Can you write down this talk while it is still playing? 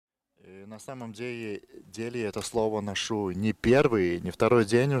И на самом деле это слово ношу не первый, не второй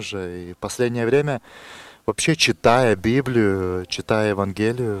день уже. И в последнее время, вообще читая Библию, читая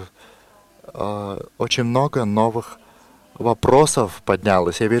Евангелие, очень много новых вопросов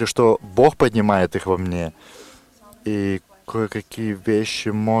поднялось. Я верю, что Бог поднимает их во мне. И кое-какие вещи,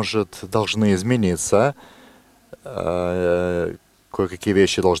 может, должны измениться. Кое-какие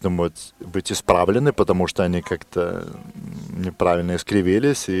вещи должны быть исправлены, потому что они как-то неправильно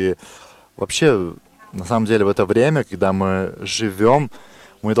искривились. И вообще, на самом деле, в это время, когда мы живем,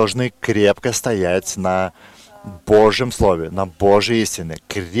 мы должны крепко стоять на Божьем Слове, на Божьей истине,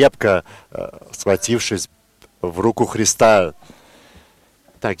 крепко схватившись в руку Христа.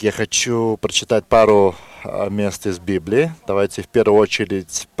 Так, я хочу прочитать пару мест из Библии. Давайте в первую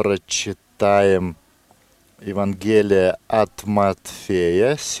очередь прочитаем Евангелие от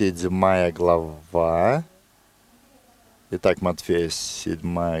Матфея, 7 глава. Итак, Матфея,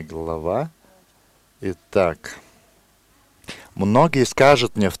 7 глава. Итак, многие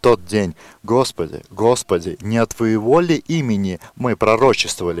скажут мне в тот день: Господи, Господи, не от Твоего ли имени мы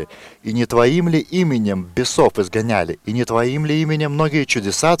пророчествовали, и не Твоим ли именем бесов изгоняли, и не Твоим ли именем многие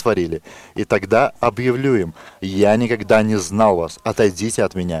чудеса творили? И тогда объявлю им: я никогда не знал вас, отойдите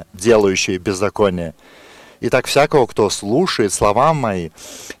от меня, делающие беззаконие. Итак, всякого, кто слушает слова мои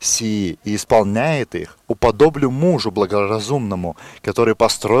сии и исполняет их, уподоблю мужу благоразумному, который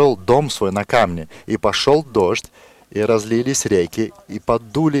построил дом свой на камне, и пошел дождь, и разлились реки, и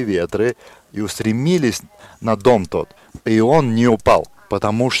подули ветры, и устремились на дом тот, и он не упал,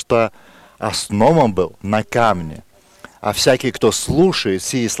 потому что основан был на камне. А всякий, кто слушает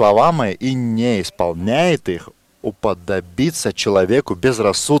сии слова мои и не исполняет их, уподобиться человеку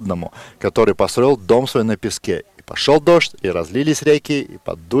безрассудному, который построил дом свой на песке. И пошел дождь, и разлились реки, и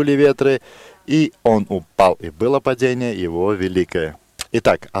подули ветры, и он упал, и было падение его великое.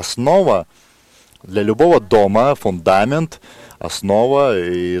 Итак, основа для любого дома, фундамент, основа,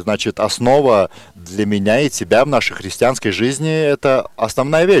 и значит, основа для меня и тебя в нашей христианской жизни — это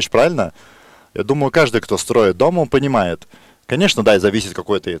основная вещь, правильно? Я думаю, каждый, кто строит дом, он понимает. Конечно, да, зависит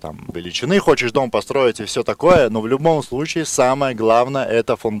какой ты там величины, хочешь дом построить и все такое, но в любом случае самое главное —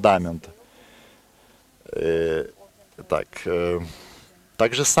 это фундамент. Так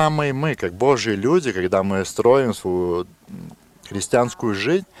же самое и мы, как Божьи люди, когда мы строим свою христианскую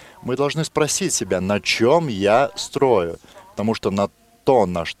жизнь, мы должны спросить себя, на чем я строю. Потому что на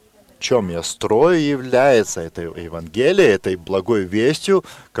чем я строю, является это Евангелие, этой благой вестью,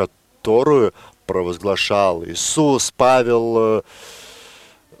 которую провозглашал Иисус, Павел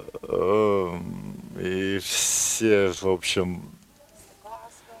и все, в общем.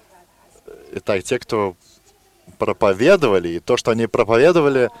 Итак, те, кто проповедовали, и то, что они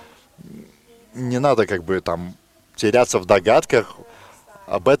проповедовали, не надо как бы там теряться в догадках.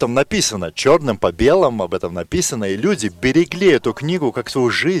 Об этом написано, черным по белому об этом написано, и люди берегли эту книгу как свою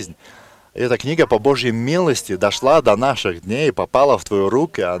жизнь. Эта книга по Божьей милости дошла до наших дней, попала в твои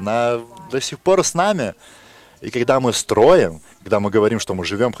руки, она до сих пор с нами. И когда мы строим, когда мы говорим, что мы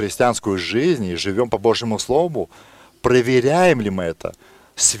живем христианскую жизнь и живем по Божьему Слову, проверяем ли мы это,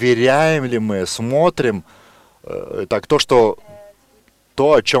 сверяем ли мы, смотрим, так то,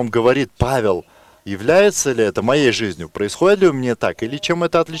 о чем говорит Павел, является ли это моей жизнью, происходит ли у меня так, или чем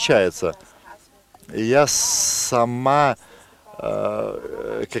это отличается. И я сама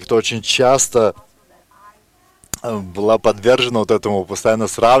как-то очень часто была подвержена вот этому, постоянно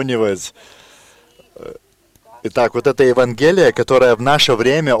сравнивать. Итак, вот эта Евангелие, которая в наше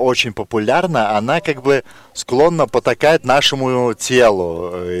время очень популярна, она как бы склонна потакать нашему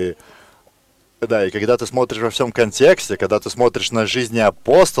телу. И когда ты смотришь во всем контексте, когда ты смотришь на жизни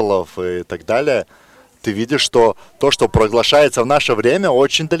апостолов и так далее, ты видишь, что то, что проглашается в наше время,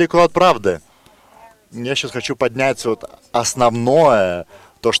 очень далеко от правды. Я сейчас хочу поднять вот основное,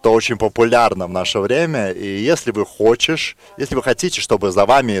 то, что очень популярно в наше время. И если вы хотите, чтобы за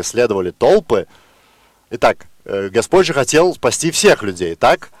вами следовали толпы, итак, Господь же хотел спасти всех людей,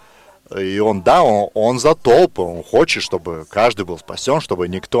 так? И он за толпы, он хочет, чтобы каждый был спасен, чтобы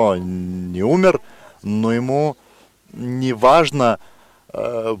никто не умер, но ему не важно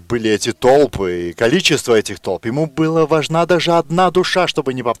были эти толпы и количество этих толп. Ему была важна даже одна душа,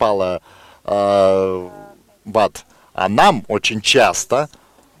 чтобы не попала в ад. А нам очень часто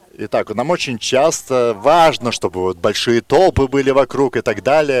важно, чтобы вот большие толпы были вокруг и так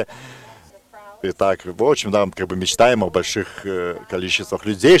далее. Итак, в общем, да, мы как бы мечтаем о больших количествах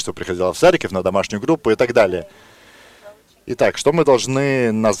людей, чтобы приходило в церковь, на домашнюю группу и так далее. Итак, что мы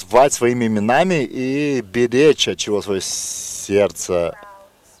должны назвать своими именами и беречь от чего свое сердце.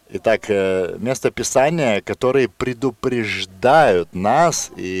 Итак, место Писания, которые предупреждают нас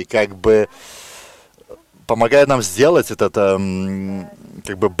и как бы помогают нам сделать этот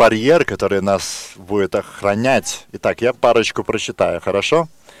как бы барьер, который нас будет охранять. Итак, я парочку прочитаю, хорошо?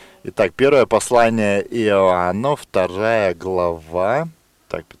 Итак, первое послание Иоанну, 2 глава,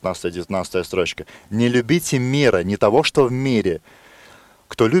 так, 15-19 строчка. «Не любите мира, не того, что в мире.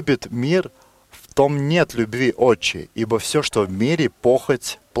 Кто любит мир, в том нет любви отчей, ибо все, что в мире,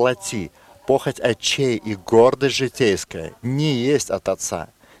 похоть плоти, похоть очей и гордость житейская, не есть от Отца,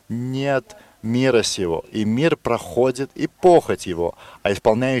 нет мира сего, и мир проходит, и похоть его, а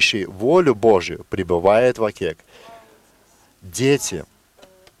исполняющий волю Божию пребывает вовек». Дети,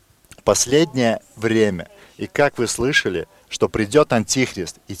 последнее время, и как вы слышали, что придет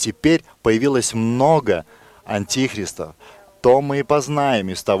Антихрист, и теперь появилось много антихристов, то мы и познаем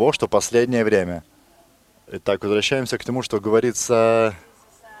из того, что последнее время. Итак, возвращаемся к тому, что говорится,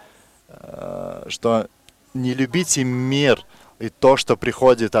 что не любите мир и то, что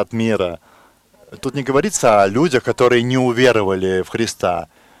приходит от мира. Тут не говорится о людях, которые не уверовали в Христа.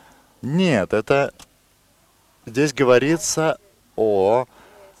 Нет, это здесь говорится о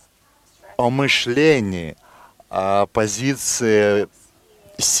мышлении, о позиции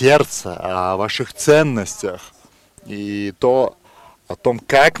сердца, о ваших ценностях. И то о том,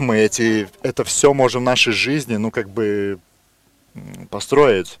 как мы это все можем в нашей жизни, как бы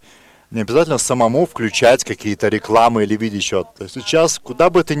построить. Не обязательно самому включать какие-то рекламы или видеть что-то. Сейчас,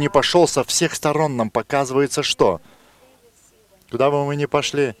 куда бы ты ни пошел, со всех сторон нам показывается что? Куда бы мы ни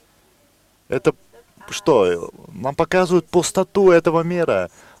пошли, это что? Нам показывают пустоту этого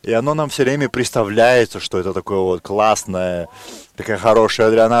мира. И оно нам все время представляется, что это такое вот классная, такая хорошая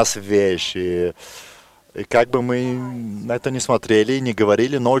для нас вещь. И как бы мы на это не смотрели и не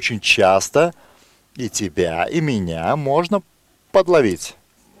говорили, но очень часто и тебя, и меня можно подловить.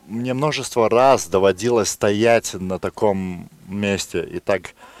 Мне множество раз доводилось стоять на таком месте.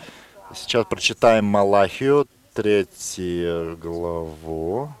 Итак, сейчас прочитаем Малахию, 3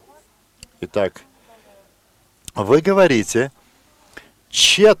 главу. Итак, вы говорите,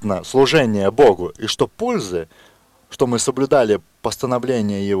 тщетно служение Богу, и что пользы, что мы соблюдали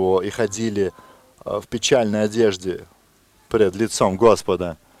постановления Его и ходили в печальной одежде пред лицом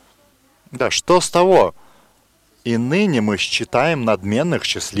Господа. Да, что с того? И ныне мы считаем надменных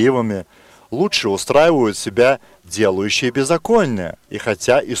счастливыми, лучше устраивают себя делающие беззаконие, и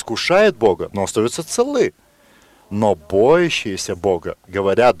хотя искушают Бога, но остаются целы. Но боящиеся Бога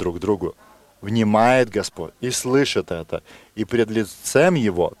говорят друг другу, внимает Господь и слышит это, и пред лицем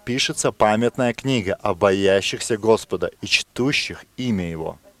Его пишется памятная книга о боящихся Господа и чтущих имя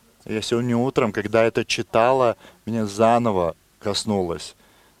Его. Я сегодня утром, когда это читала, меня заново коснулось.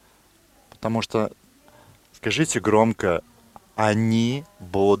 Потому что, скажите громко, они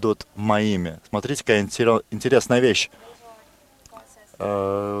будут моими. Смотрите, какая интересная вещь.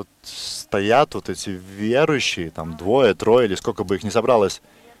 Стоят вот эти верующие, там 2, 3 или сколько бы их ни собралось.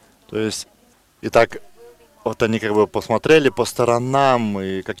 То есть, и так вот они как бы посмотрели по сторонам,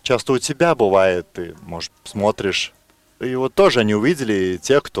 и как часто у тебя бывает, ты, может, смотришь, и вот тоже они увидели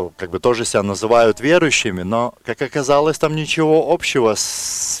тех, кто как бы тоже себя называют верующими, но, как оказалось, там ничего общего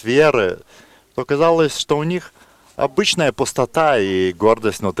с верой. То оказалось, что у них обычная пустота и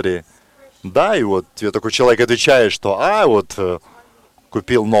гордость внутри. Да, и вот тебе такой человек отвечает, что вот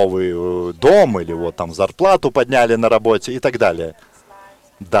купил новый дом, или вот там зарплату подняли на работе и так далее.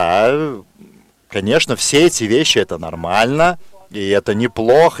 Да, конечно, все эти вещи это нормально, и это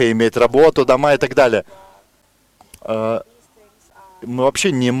неплохо, иметь работу, дома и так далее. Мы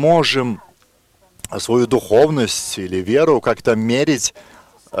вообще не можем свою духовность или веру как-то мерить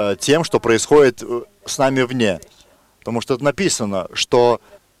тем, что происходит с нами вне. Потому что это написано, что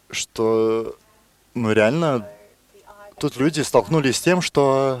реально тут люди столкнулись с тем,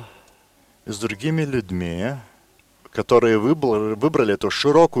 что с другими людьми, которые выбрали эту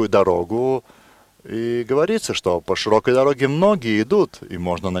широкую дорогу, и говорится, что по широкой дороге многие идут, и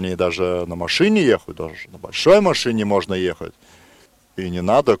можно на ней даже на машине ехать, даже на большой машине можно ехать. И не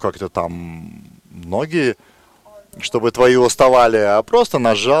надо как-то там ноги, чтобы твои уставали, а просто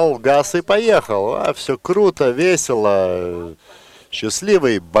нажал газ и поехал. Все круто, весело,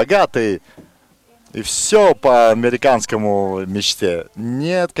 счастливый, богатый. И все по американскому мечте.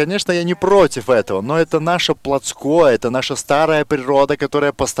 Нет, конечно, я не против этого, но это наше плотское, это наша старая природа,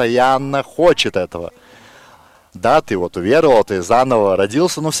 которая постоянно хочет этого. Да, ты вот уверовал, ты заново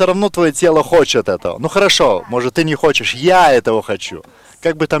родился, но все равно твое тело хочет этого. Ну хорошо, может ты не хочешь, я этого хочу.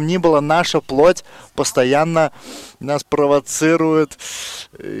 как бы там ни было, наша плоть постоянно нас провоцирует.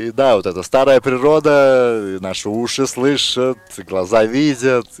 И да, вот эта старая природа, и наши уши слышат, глаза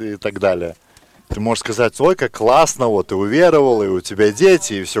видят и так далее. Ты можешь сказать: ой, как классно, вот ты уверовал, и у тебя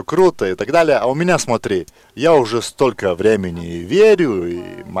дети, и все круто, и так далее. А у меня, смотри, я уже столько времени верю,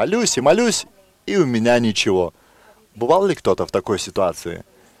 и молюсь, и у меня ничего. Бывал ли кто-то в такой ситуации?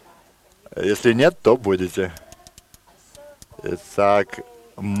 Если нет, то будете. Итак,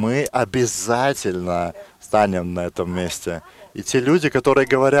 мы обязательно станем на этом месте. И те люди, которые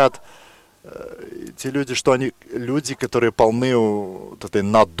говорят, те люди, что они люди, которые полны вот этой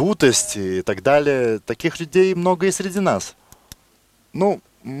надутости и так далее, таких людей много и среди нас. Ну,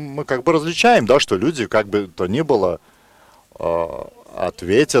 мы как бы различаем, да, что люди, как бы то ни было,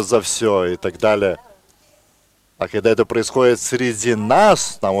 ответят за все и так далее. А когда это происходит среди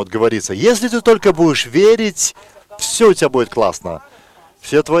нас, там вот говорится: если ты только будешь верить, все у тебя будет классно.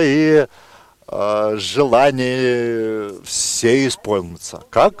 Все твои желания, все исполнятся.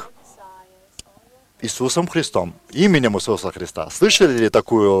 Как? Иисусом Христом, именем Иисуса Христа. Слышали ли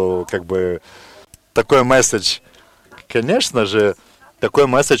такой месседж? Конечно же, такой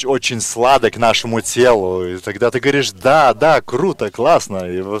месседж очень сладок нашему телу. И тогда ты говоришь: да, круто, классно.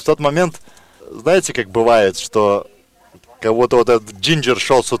 И в тот момент, знаете, как бывает, что кого-то вот этот джинджер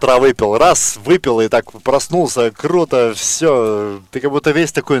шел с утра, выпил и так проснулся, круто, все. Ты как будто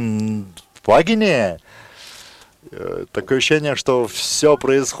весь такой в огне. Такое ощущение, что все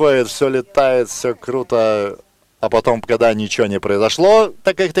происходит, все летает, все круто, а потом, когда ничего не произошло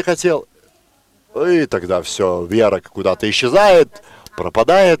так, как ты хотел, и тогда все, вера куда-то исчезает,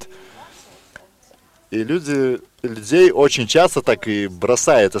 пропадает. И людей очень часто так и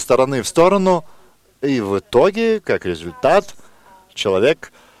бросает из стороны в сторону, и в итоге, как результат,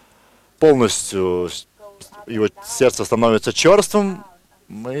 человек полностью, его сердце становится черствым.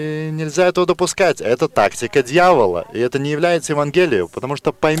 Нельзя этого допускать. Это тактика дьявола. И это не является Евангелием. Потому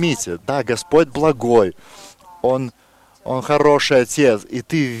что поймите, да, Господь благой. Он хороший Отец. И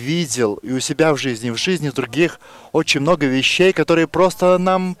ты видел и у себя в жизни, и в жизни других очень много вещей, которые просто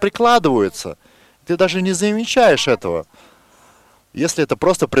нам прикладываются. Ты даже не замечаешь этого. Если это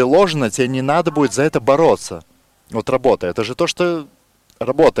просто приложено, тебе не надо будет за это бороться. Вот работа. Это же то, что...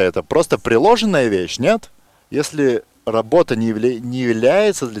 Работа — это просто приложенная вещь, нет? Если работа не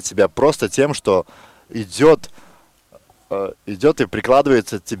является для тебя просто тем, что идет и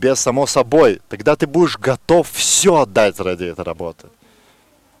прикладывается тебе само собой, тогда ты будешь готов все отдать ради этой работы.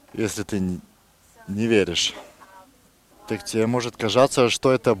 Если ты не веришь, так тебе может казаться,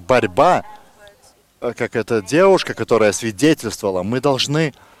 что это борьба, как эта девушка, которая свидетельствовала. Мы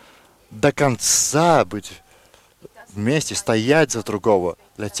должны до конца быть вместе, стоять за другого.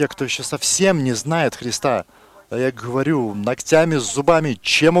 Для тех, кто еще совсем не знает Христа, я говорю, ногтями, зубами,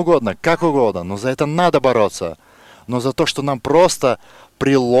 чем угодно, как угодно, но за это надо бороться. Но за то, что нам просто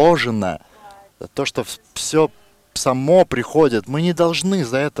приложено, за то, что все само приходит, мы не должны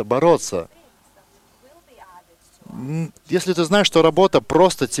за это бороться. Если ты знаешь, что работа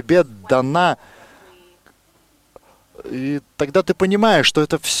просто тебе дана, и тогда ты понимаешь, что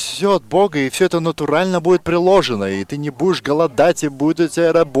это все от Бога, и все это натурально будет приложено, и ты не будешь голодать, и будет у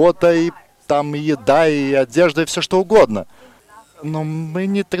тебя работа, и там и еда, и одежда, и все что угодно. Но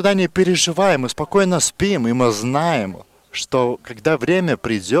мы тогда не переживаем, мы спокойно спим, и мы знаем, что когда время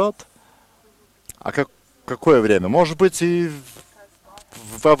придет, а какое время? Может быть, и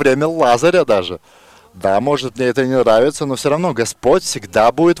во время Лазаря даже. Да, может, мне это не нравится, но все равно Господь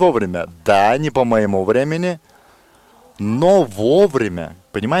всегда будет вовремя. Да, не по моему времени, но вовремя.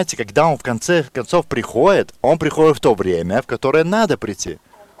 Понимаете, когда Он в конце концов приходит, Он приходит в то время, в которое надо прийти.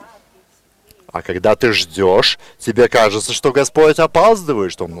 А когда ты ждешь, тебе кажется, что Господь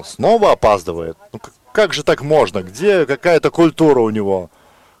опаздывает, что Он снова опаздывает. Ну как же так можно? Где какая-то культура у Него?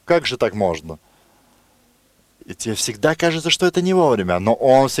 Как же так можно? И тебе всегда кажется, что это не вовремя, но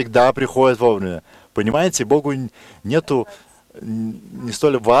Он всегда приходит вовремя. Понимаете, Богу нету не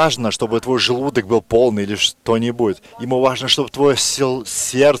столь важно, чтобы твой желудок был полный или что-нибудь. Ему важно, чтобы твое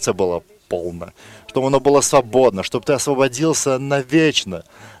сердце было полно, чтобы оно было свободно, чтобы ты освободился навечно.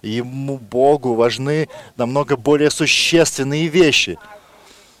 Ему, Богу, важны намного более существенные вещи.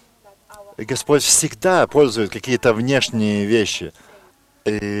 И Господь всегда пользует какие-то внешние вещи.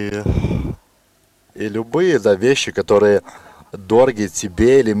 И любые вещи, которые дороги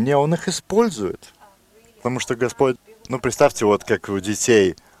тебе или мне, Он их использует. Потому что Господь, представьте, вот как у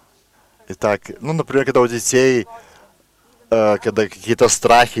детей. Итак, например, когда у детей, когда какие-то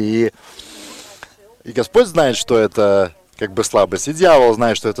страхи, и Господь знает, что это как бы слабость. И дьявол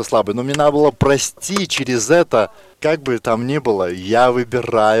знает, что это слабость. Но мне надо было прости через это, как бы там ни было. Я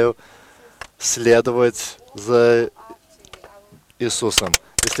выбираю следовать за Иисусом.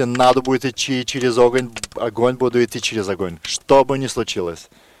 Если надо будет идти через огонь, буду идти через огонь. Что бы ни случилось.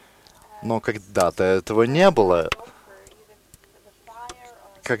 Но когда-то этого не было.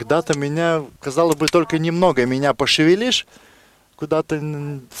 Когда-то меня, казалось бы, только немного меня пошевелишь куда-то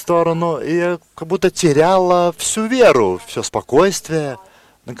в сторону, и я как будто теряла всю веру, все спокойствие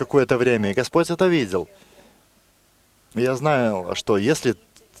на какое-то время. И Господь это видел. И я знаю, что если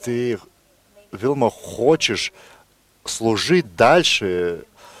ты, Вилма, хочешь служить дальше,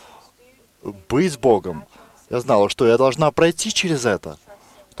 быть с Богом, я знала, что я должна пройти через это,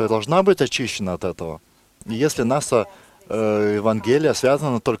 что я должна быть очищена от этого. И если наша Евангелие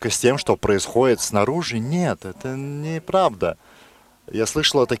связано только с тем, что происходит снаружи, нет, это неправда. Я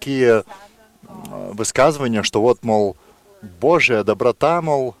слышала такие высказывания, что вот, мол, Божья доброта,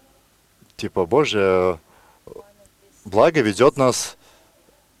 мол, типа Божье благо ведет нас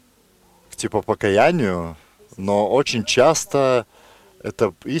к типа покаянию, но очень часто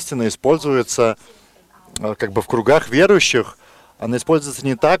эта истина используется как бы в кругах верующих, она используется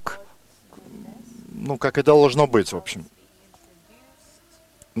не так, ну, как и должно быть, в общем.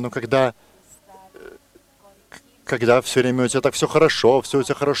 Но когда все время у тебя так все хорошо, все у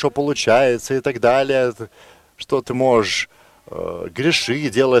тебя хорошо получается и так далее, что ты можешь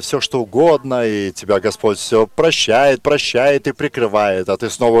грешить, делать все, что угодно, и тебя Господь все прощает и прикрывает, а ты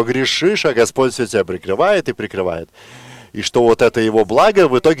снова грешишь, а Господь все тебя прикрывает и прикрывает. И что вот это Его благо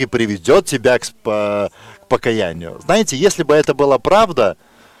в итоге приведет тебя к покаянию. Знаете, если бы это была правда,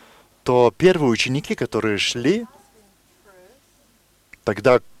 то первые ученики, которые шли,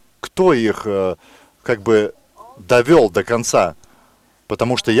 тогда кто их как бы довел до конца?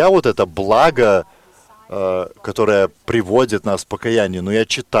 Потому что я вот это благо, которое приводит нас к покаянию, но я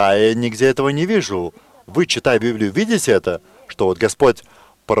читая, нигде этого не вижу. Вы, читая Библию, видите это? Что вот Господь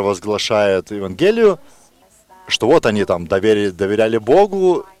провозглашает Евангелию, что вот они там доверяли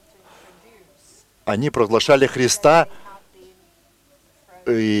Богу, они провозглашали Христа,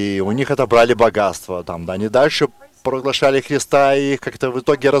 и у них отобрали богатство. Там, да, они дальше проглашали Христа, и их как-то в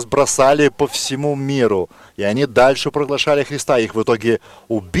итоге разбросали по всему миру. И они дальше проглашали Христа, их в итоге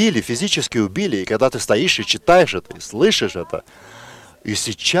убили, физически убили. И когда ты стоишь и читаешь это, и слышишь это, и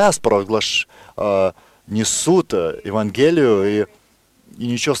сейчас несут Евангелию, и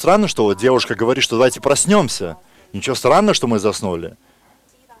ничего странного, что вот девушка говорит, что давайте проснемся. Ничего странного, что мы заснули.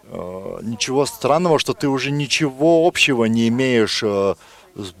 Ничего странного, что ты уже ничего общего не имеешь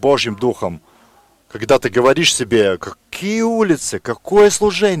с Божьим Духом. Когда ты говоришь себе, какие улицы, какое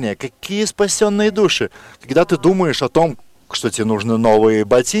служение, какие спасенные души. Когда ты думаешь о том, что тебе нужны новые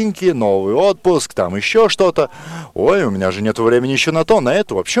ботинки, новый отпуск, там еще что-то. Ой, у меня же нет времени еще на то, на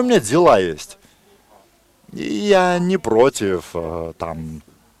это. Вообще у меня дела есть. И я не против,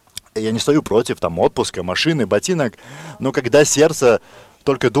 я не стою против отпуска, машины, ботинок. Но когда сердце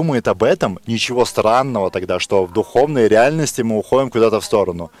только думает об этом, ничего странного тогда, что в духовной реальности мы уходим куда-то в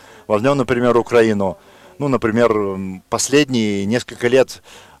сторону. Возьмем, например, Украину. Ну, например, последние несколько лет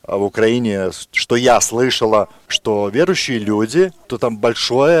в Украине, что я слышала, что верующие люди, то там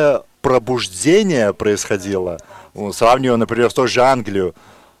большое пробуждение происходило. Сравнивая, например, с той же Англией,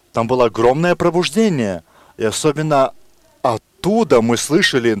 там было огромное пробуждение. И особенно оттуда мы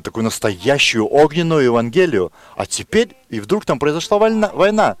слышали такую настоящую огненную Евангелию. А теперь, и вдруг там произошла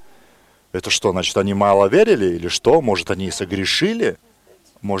война. Это что, значит, они мало верили или что? Может, они и согрешили?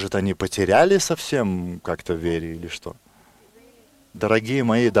 Может, они потеряли совсем как-то в вере или что? Дорогие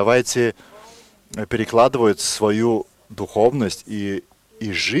мои, давайте перекладывать свою духовность и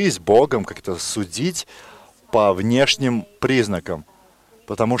жизнь Богом как-то судить по внешним признакам.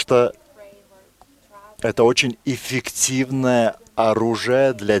 Потому что это очень эффективное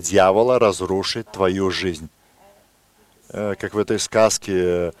оружие для дьявола разрушить твою жизнь. Как в этой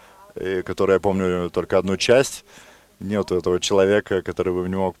сказке, которой я помню только одну часть, нет этого человека, который бы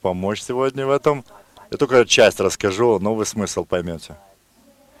мне мог помочь сегодня в этом. Я только часть расскажу, но вы смысл поймете.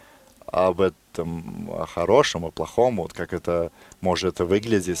 Об этом, о хорошем, о плохом, вот как это может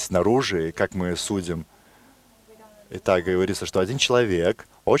выглядеть снаружи и как мы судим. Итак, говорится, что один человек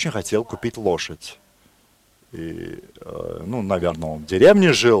очень хотел купить лошадь. И, наверное, он в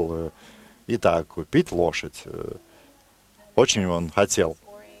деревне жил, и так, купить лошадь. Очень он хотел.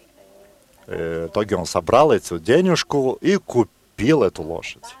 В итоге он собрал эту денежку и купил эту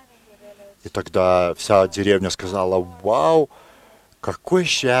лошадь. И тогда вся деревня сказала: вау, какое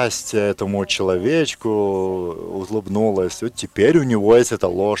счастье этому человечку, улыбнулась. Вот теперь у него есть эта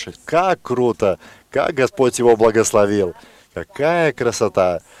лошадь. Как круто, как Господь его благословил. Какая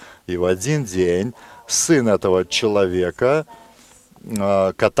красота! И в один день сын этого человека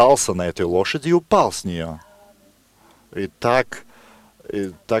катался на этой лошади и упал с нее. И так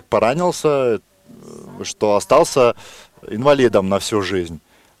поранился, что остался инвалидом на всю жизнь.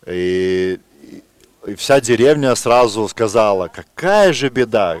 И вся деревня сразу сказала, какая же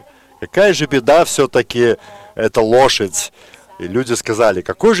беда все-таки эта лошадь. И люди сказали,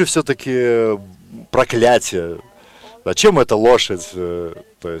 какое же все-таки проклятие. Зачем эта лошадь? То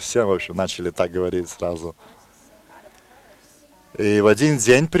есть все, в общем, начали так говорить сразу. И в один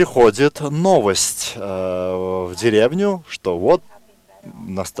день приходит новость в деревню, что вот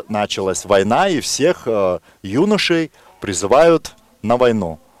началась война, и всех юношей призывают на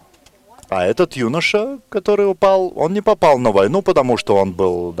войну. А этот юноша, который упал, он не попал на войну, потому что он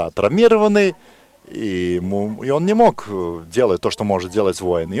был, травмированный, и он не мог делать то, что может делать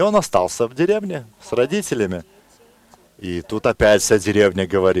воин. И он остался в деревне с родителями. И тут опять вся деревня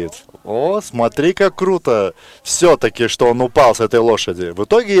говорит, о, смотри, как круто, все-таки, что он упал с этой лошади. В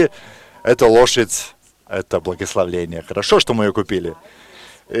итоге эта лошадь, это благословление. Хорошо, что мы ее купили.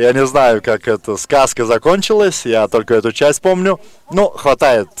 Я не знаю, как эта сказка закончилась, я только эту часть помню. Ну,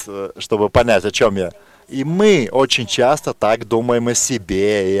 хватает, чтобы понять, о чем я. И мы очень часто так думаем о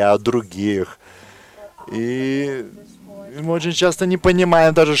себе и о других. И мы очень часто не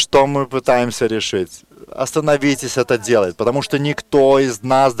понимаем даже, что мы пытаемся решить. Остановитесь это делать, потому что никто из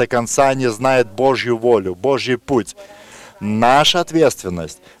нас до конца не знает Божью волю, Божий путь. Наша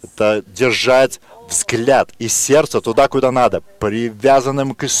ответственность – это держать взгляд и сердце туда, куда надо,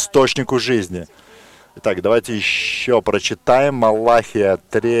 привязанным к источнику жизни. Итак, давайте еще прочитаем Малахия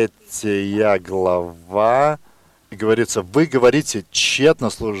 3 глава. И говорится, вы говорите тщетно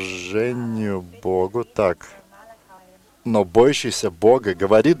служению Богу. Так. Но боящийся Бога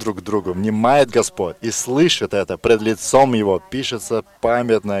говорит друг другу, внимает Господь, и слышит это, пред лицом Его пишется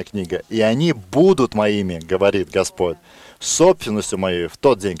памятная книга. И они будут моими, говорит Господь, собственностью моей в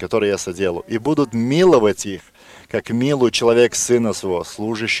тот день, который я соделаю, и будут миловать их, как милует человек сына своего,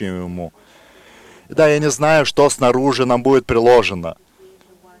 служащему ему. И да, я не знаю, что снаружи нам будет приложено,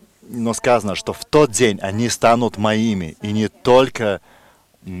 но сказано, что в тот день они станут моими, и не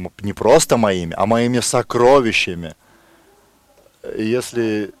просто моими, а моими сокровищами.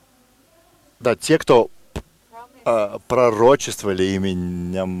 Если, те, кто пророчествовали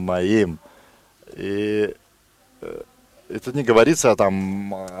именем моим, и это не говорится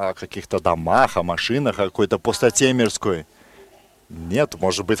там о каких-то домах, о машинах, о какой-то пустоте мирской. Нет,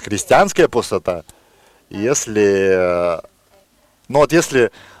 может быть христианская пустота. Если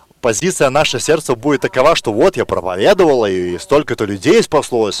позиция наше сердце будет такова, что вот я проповедовала, и столько-то людей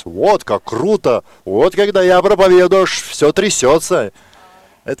спаслось, вот как круто, вот когда я проповедую, все трясется.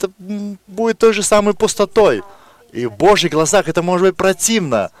 Это будет той же самой пустотой. И в Божьих глазах это может быть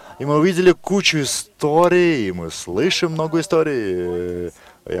противно. И мы увидели кучу историй, и мы слышим много историй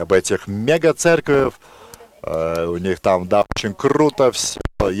и об этих мега-церковях. У них там, очень круто все.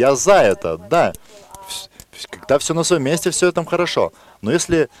 Я за это, да. Когда все на своем месте, все это хорошо. Но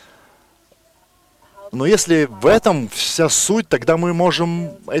если в этом вся суть, тогда мы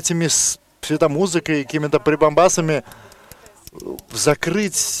можем этими светомузыкой и какими-то прибамбасами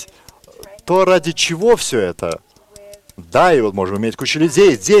закрыть то, ради чего все это. Да, и вот можем иметь кучу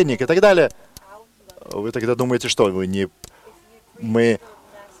людей, денег и так далее. Вы тогда думаете, что мы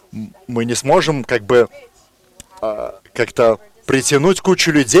не сможем как-то притянуть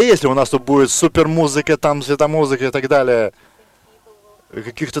кучу людей, если у нас тут будет супер музыка, там светомузыка и так далее.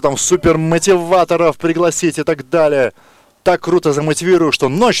 Каких-то там супер мотиваторов пригласить и так далее. Так круто замотивирую, что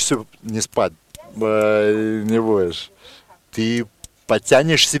ночь всю не спать не будешь. Ты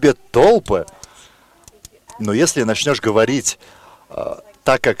подтянешь себе толпы. Но если начнешь говорить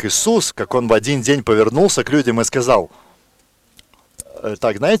так, как Иисус, как Он в один день повернулся к людям и сказал,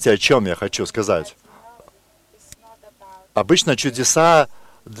 так, знаете, о чем я хочу сказать? Обычно чудеса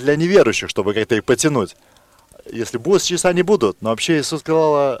для неверующих, чтобы как-то их потянуть. Если будут чудеса, не будут. Но вообще Иисус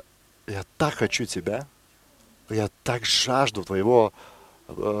сказал, я так хочу тебя, я так жажду твоего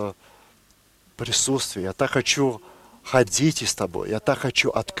присутствия, я так хочу ходить с тобой, я так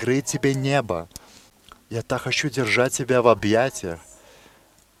хочу открыть тебе небо, я так хочу держать тебя в объятиях,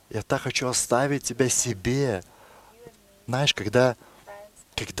 я так хочу оставить тебя себе. Знаешь, когда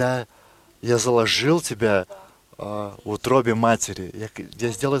я заложил тебя в утробе матери, я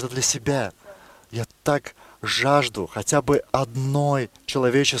сделал это для себя. Я так жажду хотя бы одной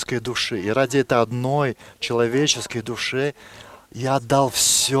человеческой души. И ради этой одной человеческой души я отдал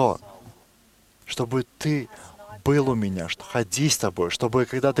все, чтобы ты был у меня, что ходи с тобой, чтобы,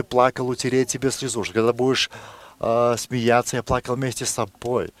 когда ты плакал, утереть тебе слезу, что когда будешь смеяться, я плакал вместе с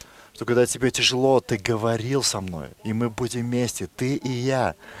тобой, что когда тебе тяжело, ты говорил со мной, и мы будем вместе, ты и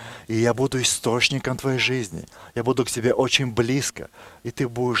я буду источником твоей жизни, я буду к тебе очень близко, и ты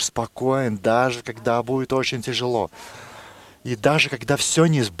будешь спокоен, даже когда будет очень тяжело. И даже когда все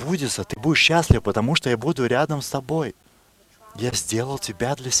не сбудется, ты будешь счастлив, потому что я буду рядом с тобой. Я сделал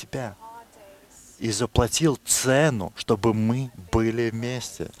тебя для себя и заплатил цену, чтобы мы были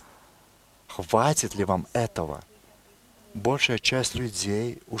вместе. Хватит ли вам этого? Большая часть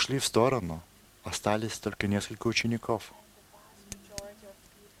людей ушли в сторону. Остались только несколько учеников,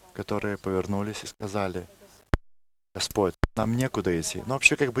 которые повернулись и сказали: Господь, нам некуда идти. Ну,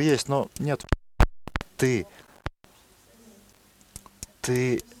 вообще как бы есть, но нет. Ты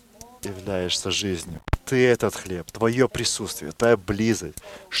являешься жизнью. Ты этот хлеб, твое присутствие, твоя близость.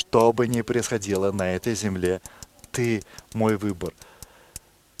 Что бы ни происходило на этой земле, ты мой выбор.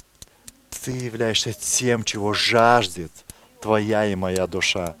 Ты являешься тем, чего жаждет твоя и моя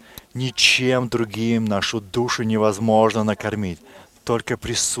душа. Ничем другим нашу душу невозможно накормить, только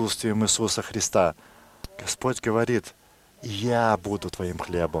присутствием Иисуса Христа. Господь говорит: я буду твоим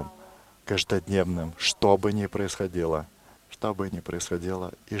хлебом каждодневным, что бы ни происходило. Что бы ни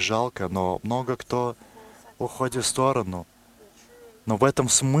происходило. И жалко, но много кто уходит в сторону. Но в этом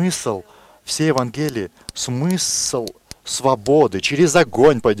смысл всей Евангелии, смысл свободы. Через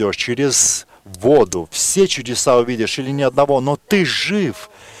огонь пойдешь, через воду. Все чудеса увидишь или ни одного, но ты жив.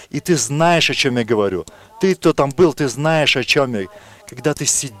 И ты знаешь, о чем я говорю. Ты, кто там был, ты знаешь, о чем я. Когда ты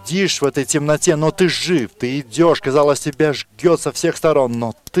сидишь в этой темноте, но ты жив. Ты идешь, казалось, тебя жгет со всех сторон,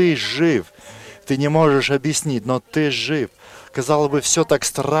 но ты жив. Ты не можешь объяснить, но ты жив. Казалось бы, все так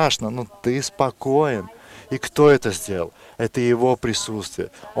страшно, но ты спокоен. И кто это сделал? Это Его присутствие.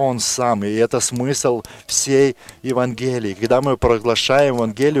 Он сам. И это смысл всей Евангелии. Когда мы проглашаем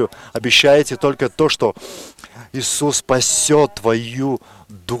Евангелию, обещаете только то, что Иисус спасет твою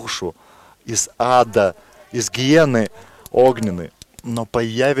душу из ада, из гиены огненной. Но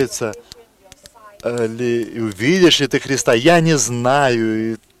появится ли, увидишь ли ты Христа? Я не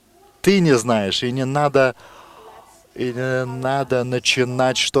знаю, и ты не знаешь, и не надо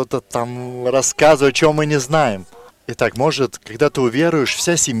начинать что-то там рассказывать, о чем мы не знаем. Итак, может, когда ты уверуешь,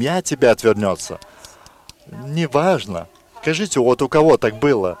 вся семья от тебя отвернется. Неважно. Скажите, вот у кого так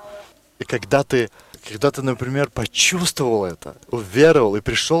было? И когда ты, например, почувствовал это, уверовал и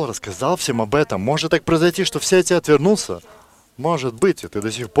пришел, рассказал всем об этом, может так произойти, что все от тебя отвернутся? Может быть, и ты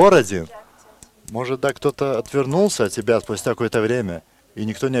до сих пор один. Может, да, кто-то отвернулся от тебя спустя какое-то время, и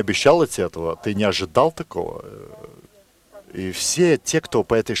никто не обещал тебе этого, ты не ожидал такого. И все те, кто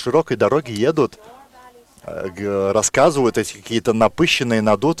по этой широкой дороге едут, рассказывают эти какие-то напыщенные,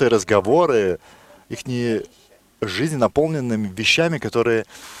 надутые разговоры, их жизнь наполненными вещами, которые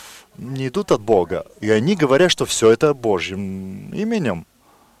не идут от Бога. И они говорят, что все это Божьим именем.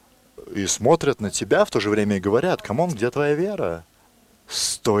 И смотрят на тебя в то же время и говорят: камон, где твоя вера?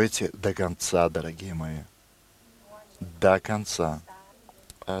 Стойте до конца, дорогие мои. До конца.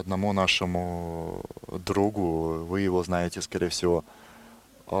 Одному нашему другу, вы его знаете, скорее всего,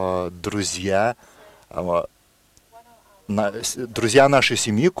 друзья нашей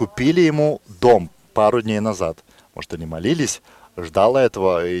семьи купили ему дом пару дней назад. Может, они молились, ждала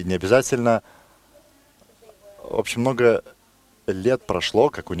этого, и не обязательно. В общем, много лет прошло,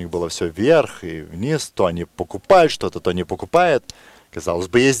 как у них было все вверх и вниз. То они покупают что-то, то не покупают. Казалось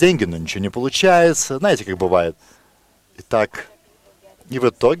бы, есть деньги, но ничего не получается. Знаете, как бывает. И в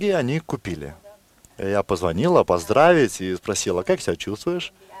итоге они купили. Я позвонила поздравить и спросила: как себя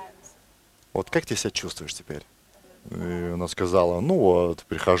чувствуешь? Вот как ты себя чувствуешь теперь? И она сказала: ну вот,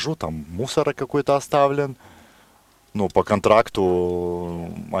 прихожу, там мусор какой-то оставлен. Ну, по контракту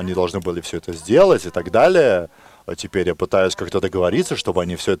они должны были все это сделать и так далее. А теперь я пытаюсь как-то договориться, чтобы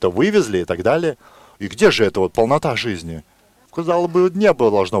они все это вывезли и так далее. И где же эта вот полнота жизни? Казалось бы, небо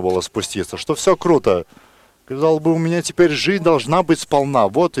должно было спуститься, что все круто. Казалось бы, у меня теперь жизнь должна быть сполна.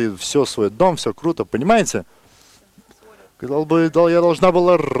 Вот и все, свой дом, все круто, понимаете? Казалось бы, я должна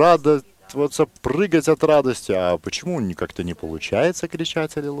была радоваться, прыгать от радости. А почему как-то не получается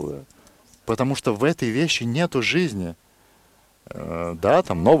кричать аллилуйя? Потому что в этой вещи нету жизни. Да,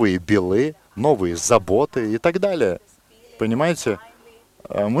 там новые белы, новые заботы и так далее. Понимаете?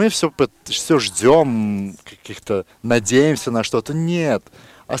 Мы все ждем каких-то, надеемся на что-то. Нет.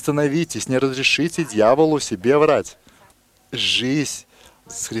 Остановитесь, не разрешите дьяволу себе врать. Жизнь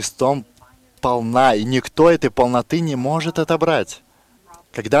с Христом полна, и никто этой полноты не может отобрать.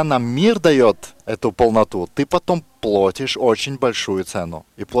 Когда нам мир дает эту полноту, ты потом платишь очень большую цену.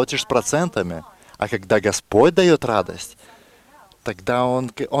 И платишь с процентами. А когда Господь дает радость, тогда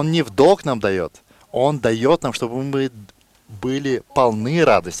Он не в долг нам дает. Он дает нам, чтобы мы были полны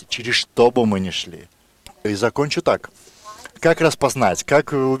радости, через что бы мы ни шли. И закончу так. Как распознать,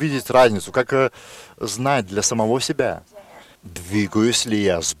 как увидеть разницу, как знать для самого себя, двигаюсь ли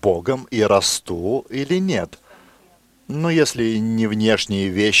я с Богом и расту или нет. Ну, если не внешние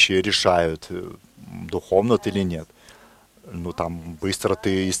вещи решают, духовно ты или нет. Ну, там, быстро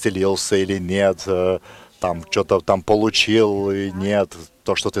ты исцелился или нет, там, что-то там получил и нет,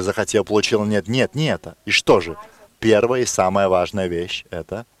 то, что ты захотел, получил, нет. Нет, не это. И что же? Первая и самая важная вещь —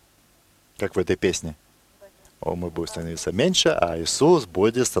 это, как в этой песне. Мы будем становиться меньше, а Иисус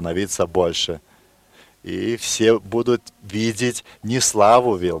будет становиться больше. И все будут видеть не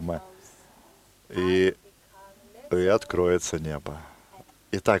славу Вилмы, и откроется небо.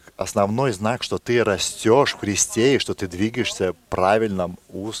 Итак, основной знак, что ты растешь в Христе, и что ты двигаешься в правильном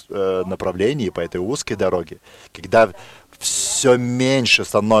направлении по этой узкой дороге, когда все меньше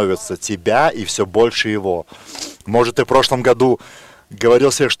становится тебя и все больше Его. Может, ты в прошлом году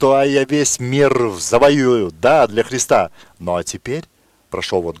говорил себе, что я весь мир завоюю, да, для Христа. Ну а теперь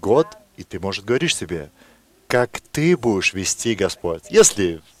прошел вот год, и ты, может, говоришь себе, как ты будешь вести, Господь.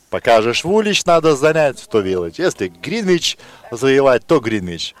 Если покажешь в улич, надо занять, то Виллидж. Если Гринвич завоевать, то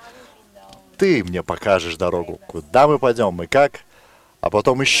Гринвич. Ты мне покажешь дорогу, куда мы пойдем и как. А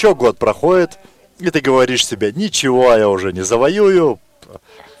потом еще год проходит, и ты говоришь себе, ничего я уже не завоюю.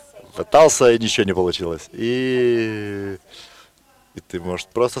 Пытался, и ничего не получилось. И ты, может,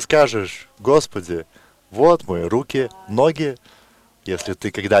 просто скажешь, Господи, вот мои руки, ноги. Если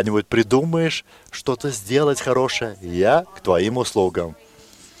ты когда-нибудь придумаешь что-то сделать хорошее, я к твоим услугам.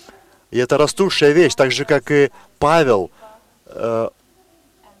 И это растущая вещь, так же, как и Павел,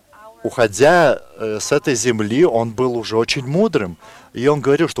 уходя с этой земли, он был уже очень мудрым. И он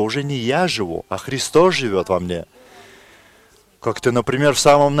говорил, что уже не я живу, а Христос живет во мне. Как ты, например, в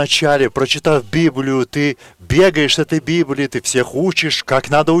самом начале, прочитав Библию, ты бегаешь с этой Библией, ты всех учишь,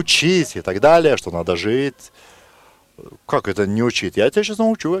 как надо учить и так далее, что надо жить. Как это не учить? Я тебя сейчас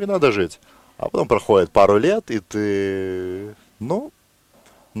научу, как надо жить. А потом проходит пару лет, и ты... Ну,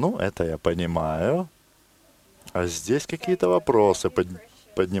 это я понимаю. А здесь какие-то вопросы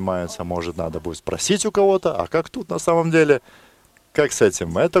поднимаются. Может, надо будет спросить у кого-то, а как тут на самом деле? Как с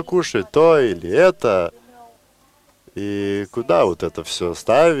этим? Это кушать, то или это? И куда вот это все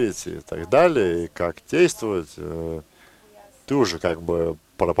ставить и так далее, и как действовать. Ты уже как бы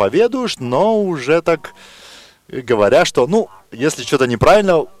проповедуешь, но уже так говоря, что, если что-то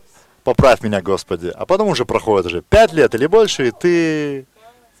неправильно, поправь меня, Господи. А потом уже проходит уже 5 лет или больше, и ты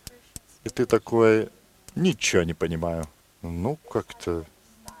такой, ничего не понимаю. Как-то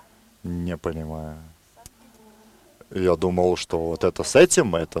не понимаю. Я думал, что вот это с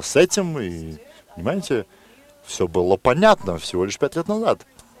этим, и, понимаете, все было понятно всего лишь 5 лет назад.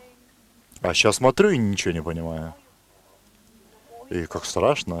 А сейчас смотрю и ничего не понимаю. И как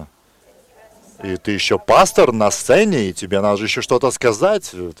страшно. И ты еще пастор на сцене, и тебе надо же еще что-то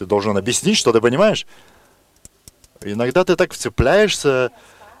сказать. Ты должен объяснить, что ты понимаешь. Иногда ты так вцепляешься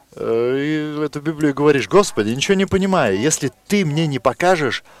и в эту Библию говоришь, Господи, ничего не понимаю. Если ты мне не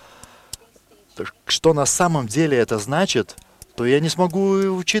покажешь, что на самом деле это значит, то я не смогу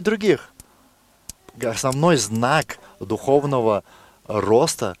учить других. Основной знак духовного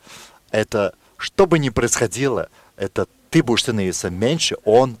роста — это, что бы ни происходило, это ты будешь становиться меньше,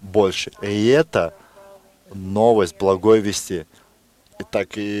 он больше. И это новость благой вести.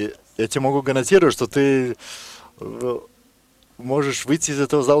 Итак, и я тебе могу гарантировать, что ты можешь выйти из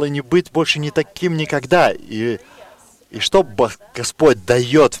этого зала и не быть больше не таким никогда. И что Господь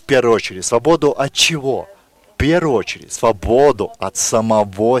дает в первую очередь? Свободу от чего? В первую очередь, свободу от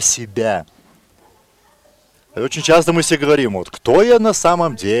самого себя. И очень часто мы все говорим, вот кто я на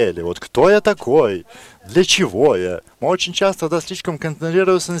самом деле, вот кто я такой, для чего я. Мы очень часто слишком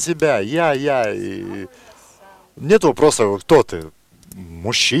концентрируемся на себя, я, и нет вопроса, кто ты,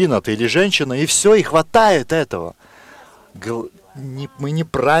 мужчина ты или женщина, и все, и хватает этого. Мы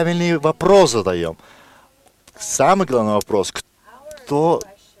неправильный вопрос задаем. Самый главный вопрос, кто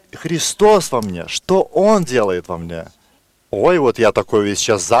Христос во мне, что Он делает во мне. Ой, вот я такой весь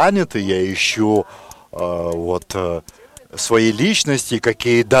сейчас занят, и я ищу своей личности,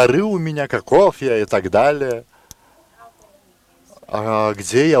 какие дары у меня, каков я и так далее. А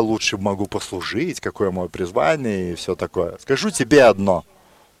где я лучше могу послужить, какое мое призвание и все такое. Скажу тебе одно.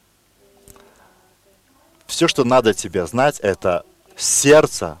 Все, что надо тебе знать, это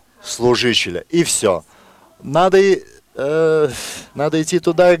сердце служителя, и все. Надо идти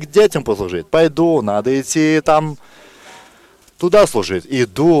туда к детям послужить. Пойду, надо идти там туда служить.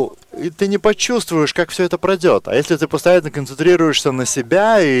 Иду и ты не почувствуешь, как все это пройдет. А если ты постоянно концентрируешься на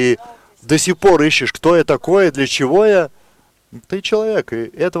себя и до сих пор ищешь, кто я такой, для чего я, ты человек, и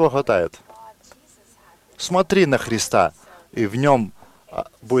этого хватает. Смотри на Христа, и в нем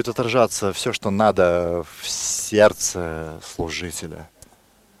будет отражаться все, что надо в сердце служителя.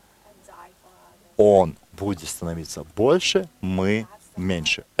 Он будет становиться больше, мы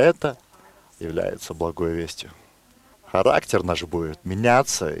меньше. Это является благой вестью. Характер наш будет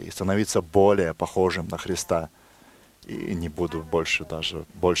меняться и становиться более похожим на Христа. И не буду больше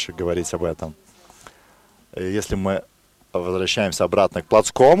говорить об этом. Если мы возвращаемся обратно к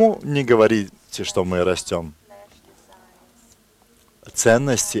плотскому, не говорите, что мы растем.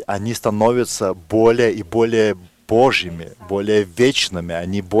 Ценности, они становятся более и более Божьими, более вечными,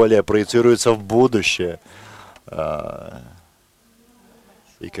 они более проецируются в будущее.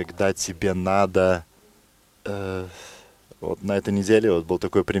 И когда тебе надо... Вот на этой неделе вот был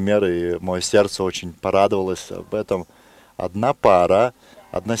такой пример, и мое сердце очень порадовалось об этом. Одна пара,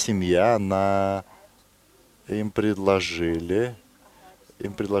 одна семья, им предложили,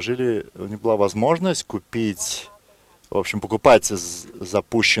 у них была возможность купить, в общем, покупать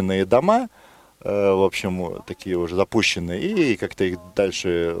запущенные дома, в общем, такие уже запущенные, и как-то их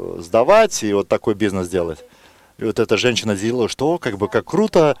дальше сдавать, и вот такой бизнес делать. И вот эта женщина делала, что как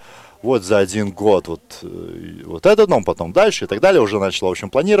круто, вот за 1 год вот этот дом, потом дальше и так далее, уже начала, в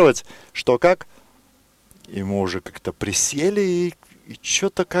общем, планировать, что как. И мы уже как-то присели, и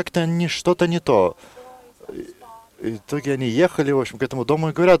что-то как-то что-то не то. И в итоге они ехали, в общем, к этому дому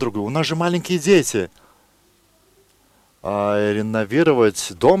и говорят друг другу, у нас же маленькие дети. А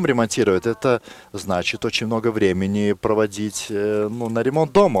реновировать дом, ремонтировать, это значит очень много времени проводить на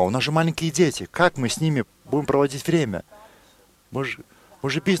ремонт дома. У нас же маленькие дети. Как мы с ними будем проводить время? Мы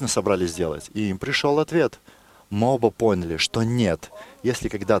же бизнес собрались сделать. И им пришел ответ. Мы оба поняли, что нет. Если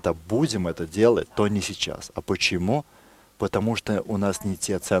когда-то будем это делать, то не сейчас. А почему? Потому что у нас не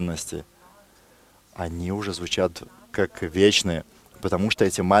те ценности. Они уже звучат как вечные. Потому что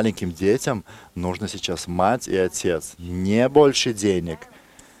этим маленьким детям нужно сейчас мать и отец. Не больше денег.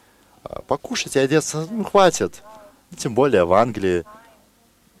 Покушать и одеться, хватит. Тем более в Англии.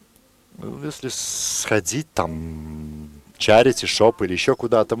 Если сходить там, charity shop или еще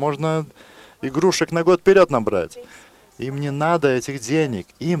куда-то, можно игрушек на год вперед набрать. Им не надо этих денег.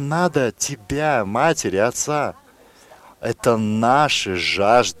 Им надо тебя, матери, отца. Это наши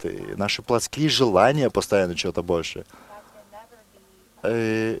жажды, наши плотские желания постоянно что-то больше.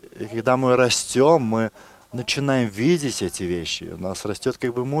 И когда мы растем, мы начинаем видеть эти вещи. У нас растет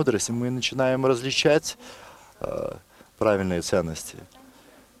мудрость, и мы начинаем различать правильные ценности.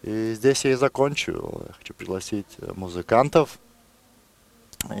 И здесь я и закончу. Я хочу пригласить музыкантов.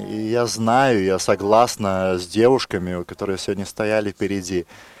 И я знаю, я согласна с девушками, которые сегодня стояли впереди.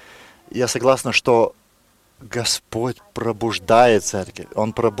 Я согласна, что Господь пробуждает церковь.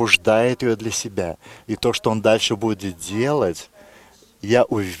 Он пробуждает ее для себя. И то, что Он дальше будет делать, я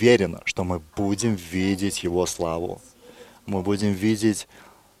уверена, что мы будем видеть Его славу. Мы будем видеть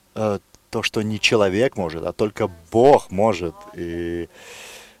то, что не человек может, а только Бог может. И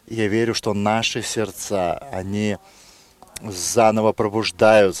я верю, что наши сердца, они заново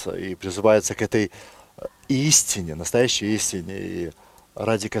пробуждаются и призываются к этой истине, настоящей истине, и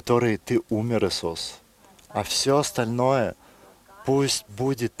ради которой Ты умер, Иисус. А все остальное пусть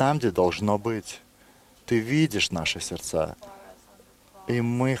будет там, где должно быть. Ты видишь наши сердца, и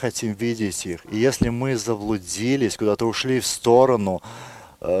мы хотим видеть их. И если мы заблудились, куда-то ушли в сторону,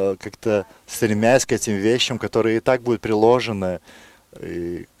 как-то стремясь к этим вещам, которые и так будут приложены,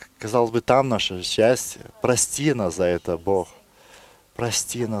 и, казалось бы, там наше счастье. Прости нас за это, Бог.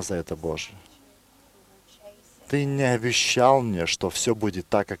 Прости нас за это, Боже. Ты не обещал мне, что все будет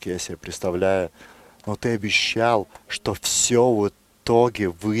так, как я себе представляю, но Ты обещал, что все в итоге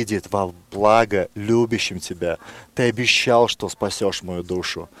выйдет во благо любящим Тебя. Ты обещал, что спасешь мою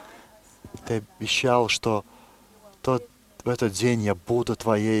душу. Ты обещал, что в этот день я буду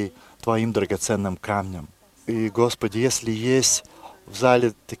Твоим драгоценным камнем. И, Господи, если есть в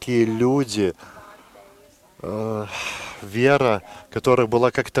зале такие люди, вера, которая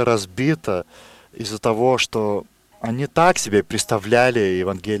была как-то разбита из-за того, что они так себе представляли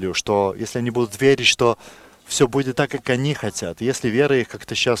Евангелию, что если они будут верить, что все будет так, как они хотят, если вера их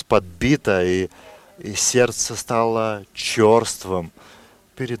как-то сейчас подбита, и сердце стало черствым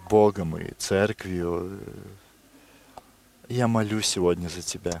перед Богом и церковью, я молюсь сегодня за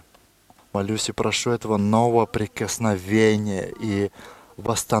тебя. Молюсь и прошу этого нового прикосновения и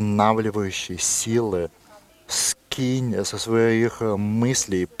восстанавливающей силы. Скинь со своих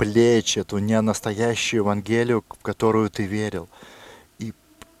мыслей, плеч эту ненастоящую Евангелию, в которую ты верил. И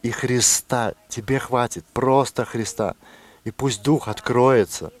и Христа. Тебе хватит просто Христа. И пусть дух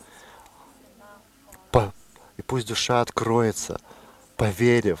откроется, и пусть душа откроется,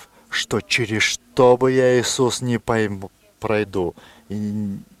 поверив, что через что бы я, Иисус, не пройду,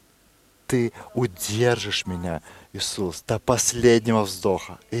 и Ты удержишь меня, Иисус, до последнего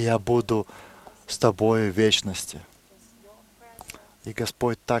вздоха, и я буду с Тобой в вечности. И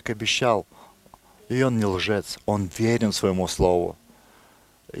Господь так обещал, и Он не лжец, Он верен своему Слову.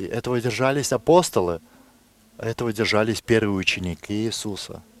 И этого держались апостолы, этого держались первые ученики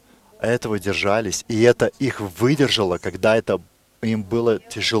Иисуса. Этого держались, и это их выдержало, когда это им было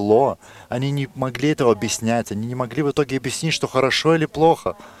тяжело. Они не могли этого объяснять, они не могли в итоге объяснить, что хорошо или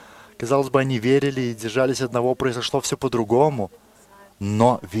плохо. Казалось бы, они верили и держались одного, произошло все по-другому.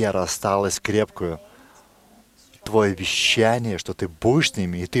 Но вера осталась крепкую. Твое обещание, что ты будешь с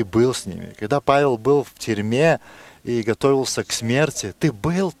ними, и ты был с ними. Когда Павел был в тюрьме и готовился к смерти, ты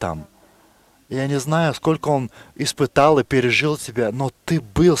был там. Я не знаю, сколько он испытал и пережил тебя, но ты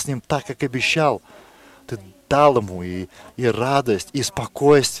был с ним так, как обещал. Ты дал ему и радость, и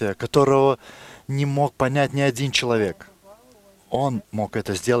спокойствие, которого не мог понять ни один человек. Он мог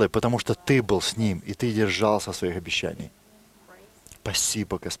это сделать, потому что ты был с ним, и ты держался своих обещаний.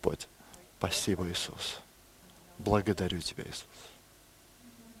 Спасибо, Господь. Спасибо, Иисус. Благодарю Тебя, Иисус.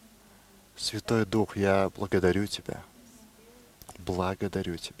 Святой Дух, я благодарю Тебя.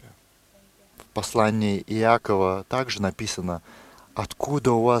 Благодарю Тебя. В послании Иакова также написано,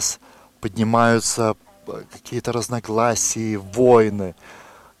 откуда у вас поднимаются какие-то разногласия, войны,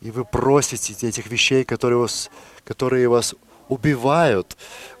 и вы просите этих вещей, которые вас убивают.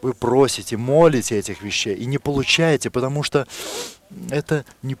 Вы просите, молите этих вещей и не получаете, потому что это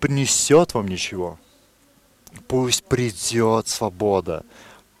не принесет вам ничего. Пусть придет свобода,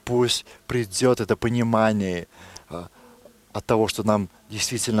 пусть придет это понимание от того, что нам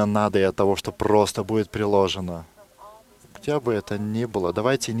действительно надо, и от того, что просто будет приложено. Где бы это ни было,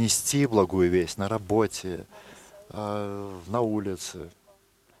 давайте нести благую весть на работе, на улице,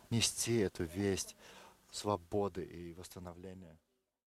 нести эту весть свободы и восстановления.